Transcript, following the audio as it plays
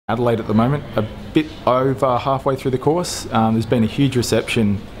Adelaide at the moment, a bit over halfway through the course. There's been a huge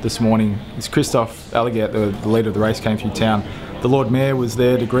reception this morning. As Christoph Alligator, the leader of the race, came through town, the Lord Mayor was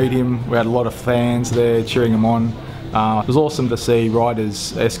there to greet him. We had a lot of fans there cheering him on. It was awesome to see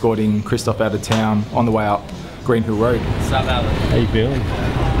riders escorting Christoph out of town on the way up Green Hill Road. What's up, Alan? How you feeling?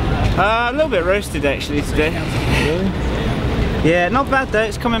 A little bit roasted actually today. Really? Yeah, not bad though,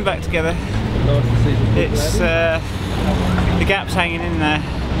 it's coming back together. Nice to see some It's, the gap's hanging in there.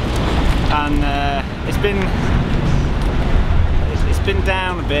 And it's been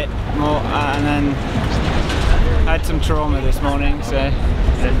down a bit more, and then I had some trauma this morning, so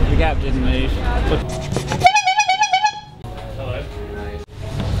the gap didn't move. Hello.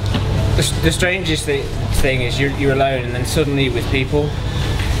 The strangest thing is you're alone, and then suddenly with people,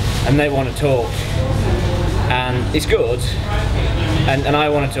 and they want to talk, and it's good, and I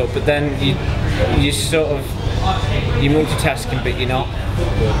want to talk, but then you sort of you're multitasking, but you're not.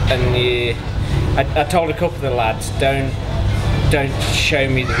 And I told a couple of the lads, don't show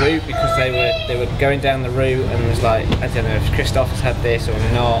me the route, because they were going down the route and was like, I don't know if Christoph has had this or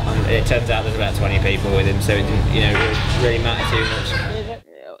not, and it turns out there's about 20 people with him, so it didn't, really matter too much.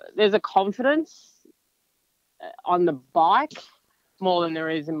 There's a confidence on the bike more than there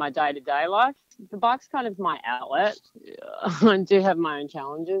is in my day-to-day life. The bike's kind of my outlet. I do have my own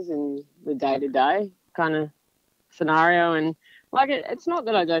challenges in the day-to-day kind of scenario, and like it's not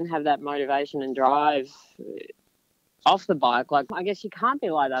that I don't have that motivation and drive off the bike. Like, I guess you can't be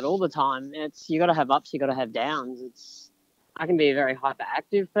like that all the time. You got to have ups, you got to have downs. I can be a very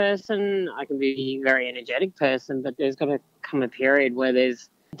hyperactive person, I can be a very energetic person, but there's got to come a period where there's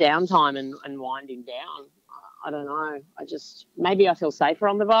downtime and winding down. I don't know. Maybe I feel safer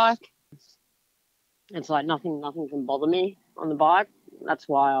on the bike. It's like nothing can bother me on the bike. That's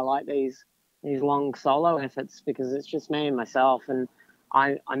why I like these long solo efforts, because it's just me and myself, and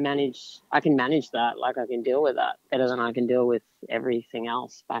I can manage that. Like, I can deal with that better than I can deal with everything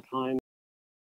else back home.